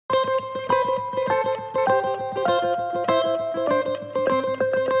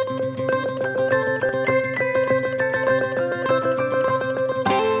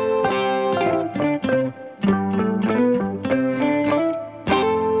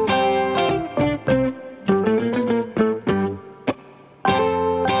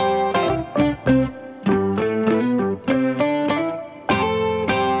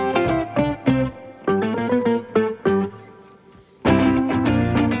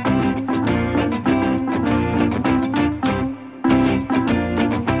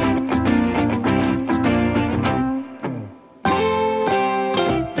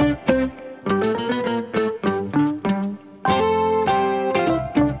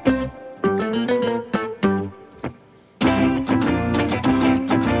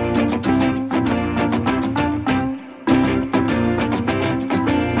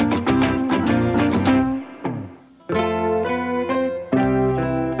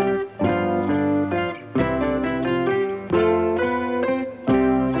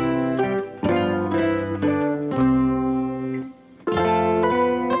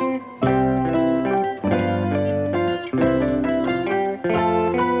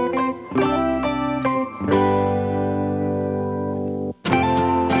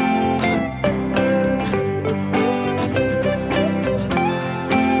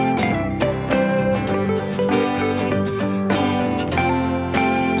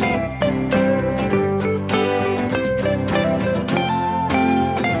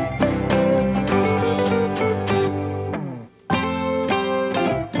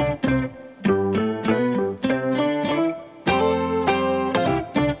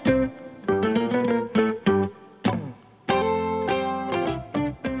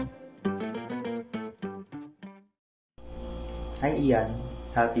Ian,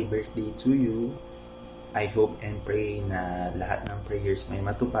 happy birthday to you. I hope and pray na lahat ng prayers may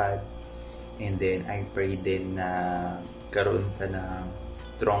matupad. And then I pray din na karoon ka ng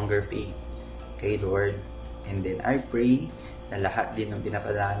stronger faith kay Lord. And then I pray na lahat din ng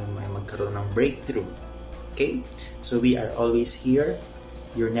pinapadaanan mo ay magkaroon ng breakthrough. Okay? So we are always here.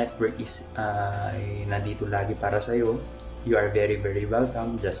 Your network is nandito lagi para sa'yo. You are very, very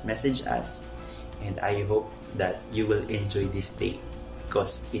welcome. Just message us. And I hope that you will enjoy this day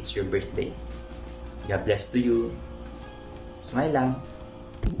because it's your birthday. God bless to you. Smile lang.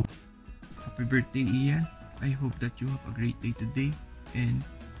 Happy birthday, Ian. I hope that you have a great day today and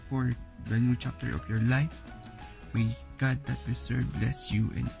for the new chapter of your life. May God that preserve bless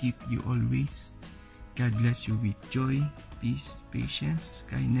you and keep you always. God bless you with joy, peace, patience,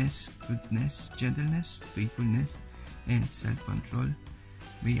 kindness, goodness, gentleness, faithfulness, and self-control.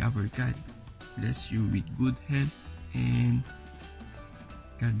 May our God bless you with good health and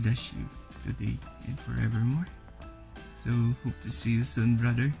God bless you today and forevermore. So hope to see you soon,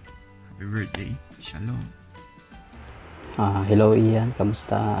 brother. Happy birthday. Shalom. Hello Ian,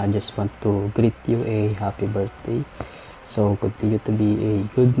 kamusta? I just want to greet you a happy birthday. So continue to be a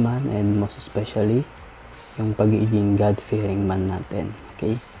good man and most especially yung pagiging God-fearing man natin.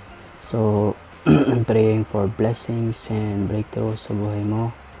 Okay? So I'm praying for blessings and breakthroughs sa buhay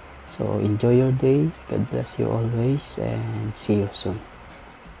mo. So enjoy your day. God bless you always and see you soon.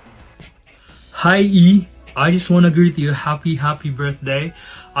 Hi E, I just want to greet you happy birthday.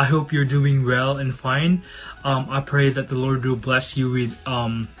 I hope you're doing well and fine. I pray that the Lord will bless you with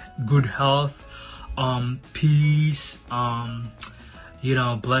good health, peace,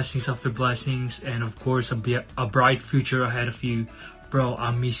 blessings after blessings, and of course a bright future ahead of you. Bro,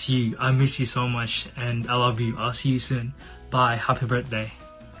 I miss you. I miss you so much and I love you. I'll see you soon. Bye. Happy birthday.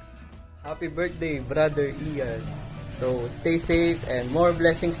 Happy birthday, brother Ian. So stay safe and more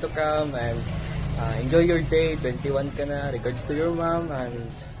blessings to come and enjoy your day. 21 ka na. Regards to your mom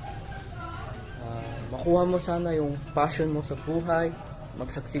and makuha mo sana yung passion mo sa buhay,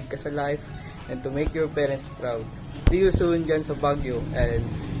 mag-succeed ka sa life, and to make your parents proud. See you soon dyan sa Baguio and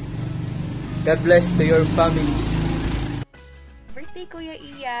God bless to your family. Birthday Kuya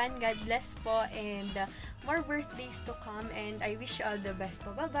Ian, God bless po and more birthdays to come and I wish you all the best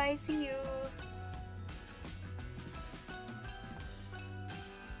po. Bye-bye, see you!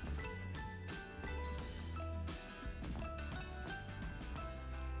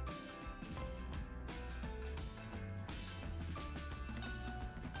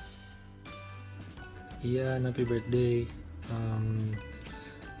 Ian, happy birthday.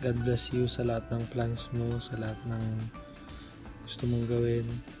 God bless you sa lahat ng plans mo, sa lahat ng gusto mong gawin.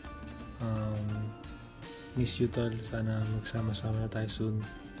 Miss you tol, sana magsama-sama na tayo soon.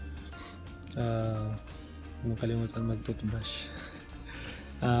 Huwag kalimutan mag-toothbrush.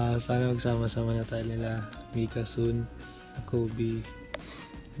 Sana magsama-sama na tayo nila Mika soon, Kobe,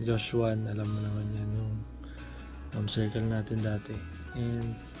 Joshua, alam mo naman yan yung circle natin dati.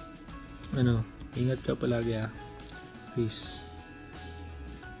 And ingat ka palagi please.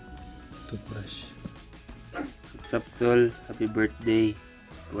 Toothbrush. What's up tol? Happy birthday.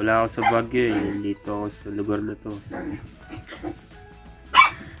 Wala ako sa Baguio dito ako sa lugar na to.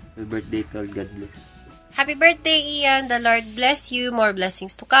 Happy birthday tol. God bless. Happy birthday Ian. The Lord bless you. More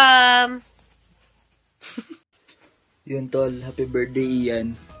blessings to come. Yun tol, happy birthday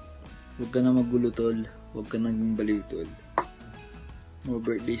Ian. Huwag ka na magulo tol. Huwag ka nang baliw tol. More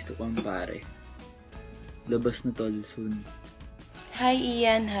birthdays to come pare. Labas na tol soon. Hi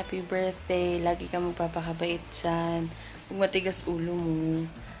Ian, happy birthday. Lagi ka magpapakabait dyan. Huwag matigas ulo mo.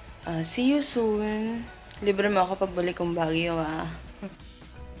 See you soon. Libre mo ako pagbalik kong Baguio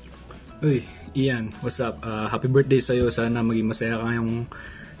Uy, Ian, what's up? Happy birthday sa'yo. Sana maging masaya ka ngayong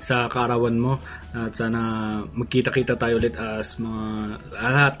sa kaarawan mo. At sana magkita-kita tayo ulit as mga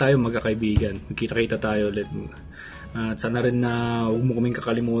lahat tayo magkakaibigan. Magkita-kita tayo ulit. At sana rin na huwag mo kaming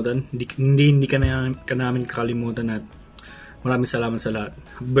kakalimutan. Hindi ka namin kakalimutan at maraming salamat sa lahat.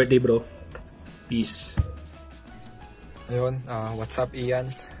 Happy birthday bro. Peace. Ayun, what's up Ian?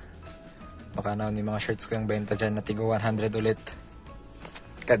 Baka na yung mga shirts ko yung benta dyan na tigo 100 ulit.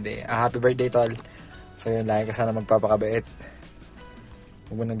 Kade, happy birthday tol. So yun, lagi ka sana magpapakabait.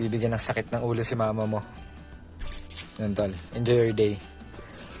 Huwag mo nang bibigyan ng sakit ng ulo si mama mo. Yun tol, enjoy your day.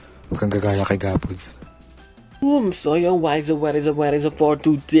 Huwag kang gagaya kay Gapos. So yun, what is up for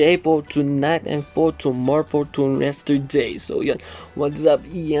today, for tonight, and for tomorrow, for yesterday. So yun, what's up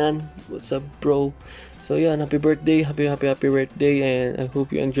Ian? What's up bro? So yan, happy birthday, happy birthday, and I hope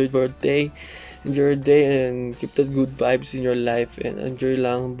you enjoyed birthday. Enjoy your day and keep the good vibes in your life and enjoy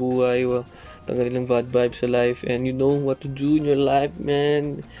lang ang buhay. Tanggalin lang bad vibes sa life and you know what to do in your life,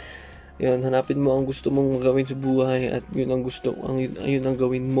 man. Yan, hanapin mo ang gusto mong gawin sa buhay at yun ang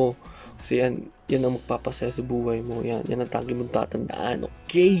gawin mo. Kasi yan ang magpapasaya sa buhay mo. Yan ang tagi mong tatandaan,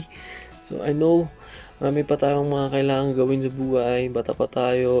 okay? So I know marami pa tayong mga kailangan gawin sa buhay, bata pa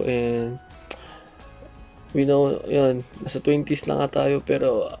tayo, and we know, yan, nasa 20s lang tayo,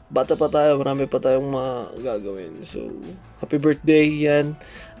 pero bata pa tayo, marami pa tayong mga gagawin. So, happy birthday, yan.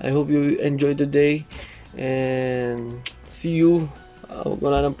 I hope you enjoy the day, and see you.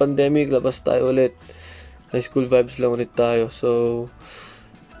 Wala ng pandemic, labas tayo ulit. High school vibes lang ulit tayo. So,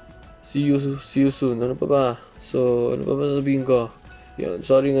 see you soon. Ano pa ba? So, ano pa ba sabihin ko? Yan,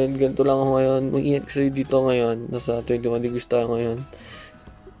 sorry nga, ganito lang ako ngayon. Mag-ingat kasi dito ngayon. Nasa 21 degrees tayo ngayon.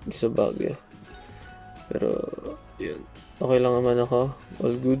 Sa Baguio. Pero, yun. Okay lang naman ako.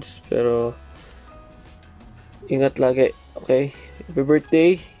 All goods. Pero, ingat lagi. Okay? Happy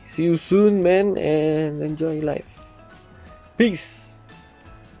birthday. See you soon, man. And enjoy life. Peace!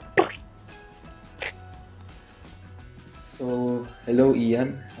 So, hello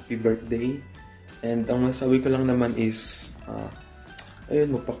Ian. Happy birthday. And ang masabi ko lang naman is,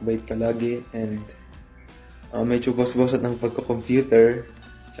 ayun, magpakbait ka lagi. And, medyo boss-bossat ng pagka-computer.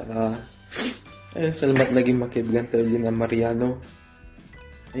 Tsaka, ayun, salamat naging makaibigan tayo yun na Mariano.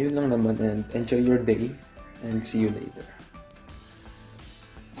 Ayun lang naman, and enjoy your day, and see you later.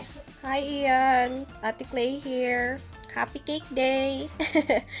 Hi Ian, Ate Clay here. Happy cake day.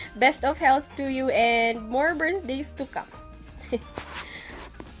 Best of health to you and more birthdays to come.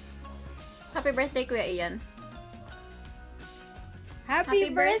 Happy birthday, Kuya Ian.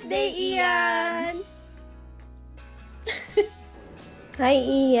 Happy birthday, Ian! Hi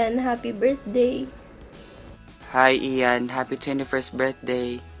Ian, happy birthday. Hi Ian, happy 21st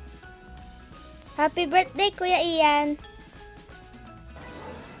birthday. Happy birthday, Kuya Ian.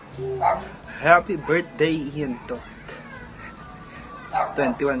 Happy birthday, Ian to.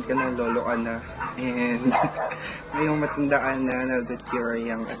 21 ka na, lolo ka na. And ngayong matandaan na, now that you're a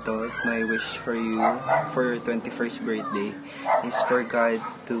young adult, my wish for you for your 21st birthday is for God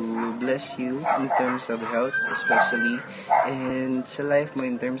to bless you in terms of health especially, and sa life mo,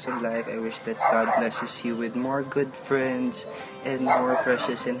 in terms of life, I wish that God blesses you with more good friends and more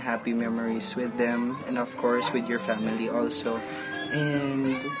precious and happy memories with them, and of course with your family also,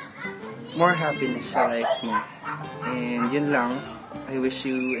 and more happiness sa life mo. And yun lang, I wish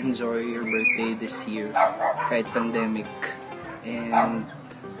you enjoy your birthday this year kahit pandemic, and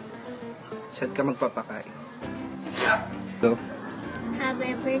saan ka magpapakain? So,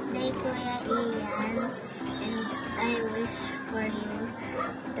 Happy birthday, Kuya Ian, and I wish for you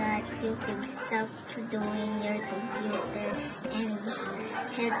that you can stop doing your computer and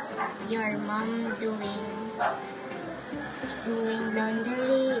help your mom doing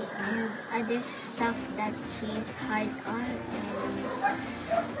laundry and other stuff that she is hard on,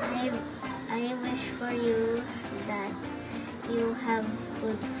 and I wish for you that you have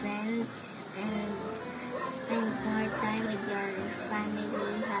good friends and spend more time with your family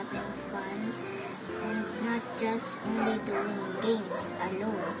having fun and not just only doing games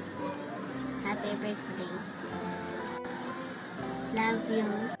alone. Happy birthday. Love you.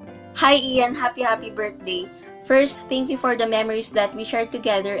 Hi Ian, happy birthday. First, thank you for the memories that we shared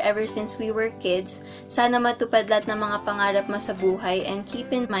together ever since we were kids. Sana matupad lahat ng mga pangarap mo sa buhay, and keep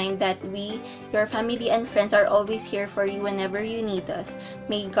in mind that we, your family and friends, are always here for you whenever you need us.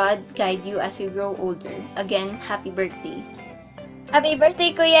 May God guide you as you grow older. Again, happy birthday. Happy birthday,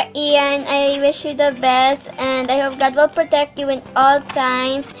 Kuya Ian. I wish you the best, and I hope God will protect you in all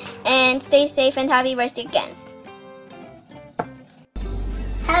times, and stay safe, and happy birthday again.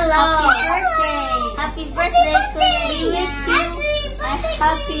 Hello! Happy birthday, Kuya! We wish you a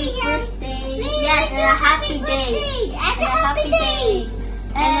happy birthday. Yes, and a happy day. And a happy day.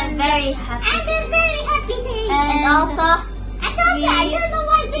 And a very happy day. And also,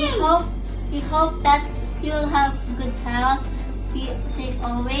 we hope that you'll have good health, be safe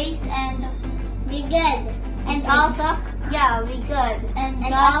always, and be good. And also, yeah, be good. And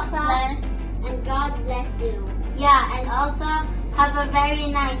God bless you. Yeah, and also have a very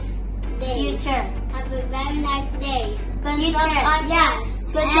nice future. Have a very nice day. Good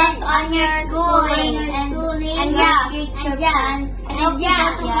luck on your schooling and future plans. And go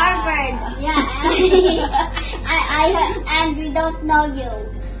to Harvard. And we don't know you.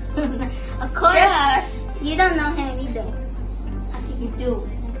 Of course. You don't know him either. Actually, you do.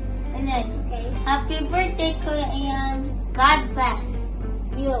 And then, happy birthday, Kuya Ian. God bless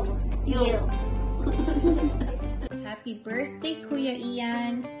you. Happy birthday, Kuya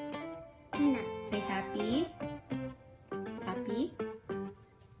Ian. No. Say happy. Happy.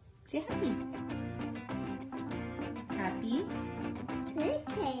 Say happy. Happy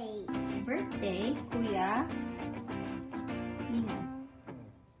Birthday. birthday, Kuya Ian.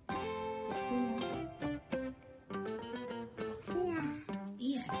 Yeah.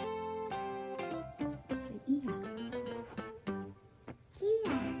 Ian. Say Ian.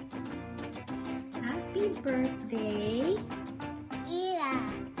 Yeah. Happy birthday, Yeah.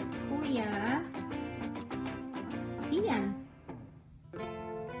 Kuya Ian.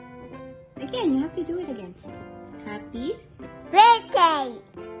 Again, you have to do it again. Happy Birthday.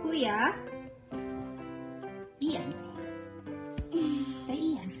 Kuya